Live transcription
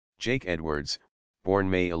Jake Edwards, born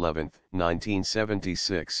May 11,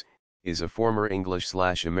 1976, is a former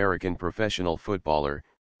English/American professional footballer,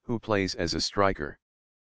 who plays as a striker.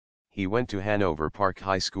 He went to Hanover Park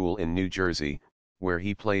High School in New Jersey, where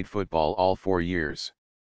he played football all 4 years.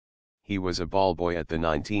 He was a ball boy at the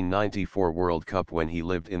 1994 World Cup when he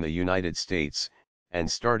lived in the United States,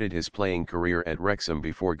 and started his playing career at Wrexham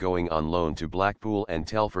before going on loan to Blackpool and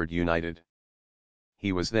Telford United.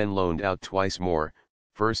 He was then loaned out twice more,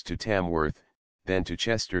 first to Tamworth, then to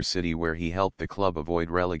Chester City, where he helped the club avoid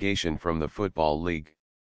relegation from the Football League.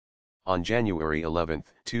 On January 11,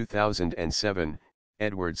 2007,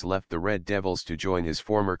 Edwards left the Red Devils to join his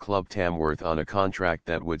former club Tamworth on a contract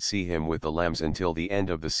that would see him with the Lambs until the end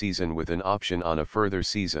of the season with an option on a further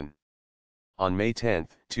season. On May 10,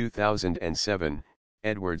 2007,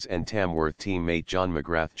 Edwards and Tamworth teammate John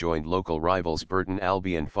McGrath joined local rivals Burton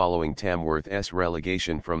Albion following Tamworth's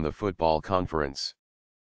relegation from the Football Conference.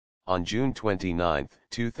 On June 29,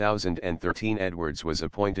 2013, Edwards was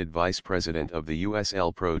appointed vice president of the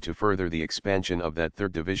USL Pro to further the expansion of that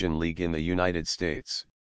third division league in the United States.